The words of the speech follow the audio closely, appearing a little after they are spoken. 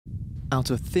Out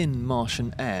of thin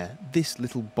Martian air, this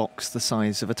little box the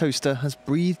size of a toaster has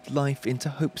breathed life into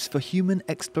hopes for human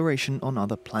exploration on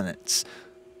other planets.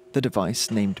 The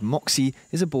device, named MOXIE,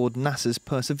 is aboard NASA's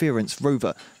Perseverance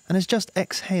rover and has just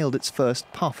exhaled its first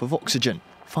puff of oxygen,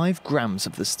 5 grams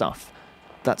of the stuff.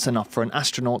 That's enough for an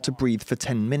astronaut to breathe for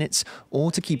 10 minutes or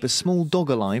to keep a small dog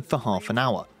alive for half an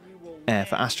hour. Air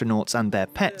for astronauts and their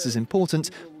pets is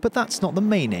important, but that's not the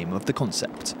main aim of the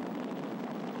concept.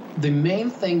 The main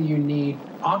thing you need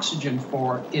oxygen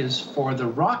for is for the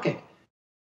rocket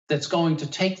that's going to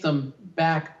take them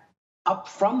back up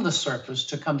from the surface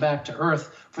to come back to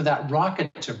Earth, for that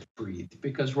rocket to breathe,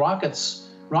 because rocket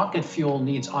fuel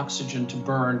needs oxygen to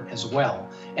burn as well,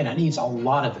 and it needs a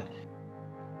lot of it.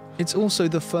 It's also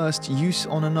the first use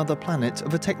on another planet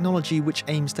of a technology which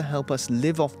aims to help us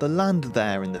live off the land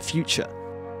there in the future.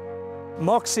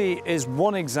 MOXIE is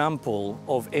one example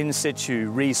of in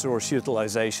situ resource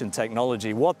utilization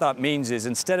technology. What that means is,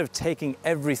 instead of taking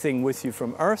everything with you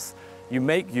from Earth, you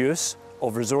make use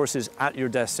of resources at your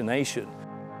destination.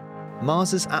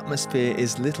 Mars's atmosphere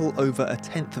is little over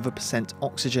 0.1%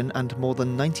 oxygen and more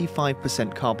than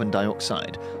 95% carbon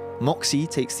dioxide. MOXIE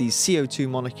takes these CO2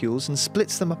 molecules and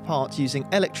splits them apart using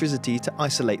electricity to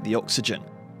isolate the oxygen.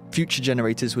 Future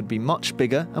generators would be much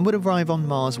bigger and would arrive on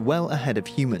Mars well ahead of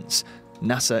humans.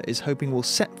 NASA is hoping we'll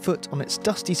set foot on its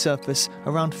dusty surface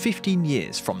around 15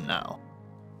 years from now.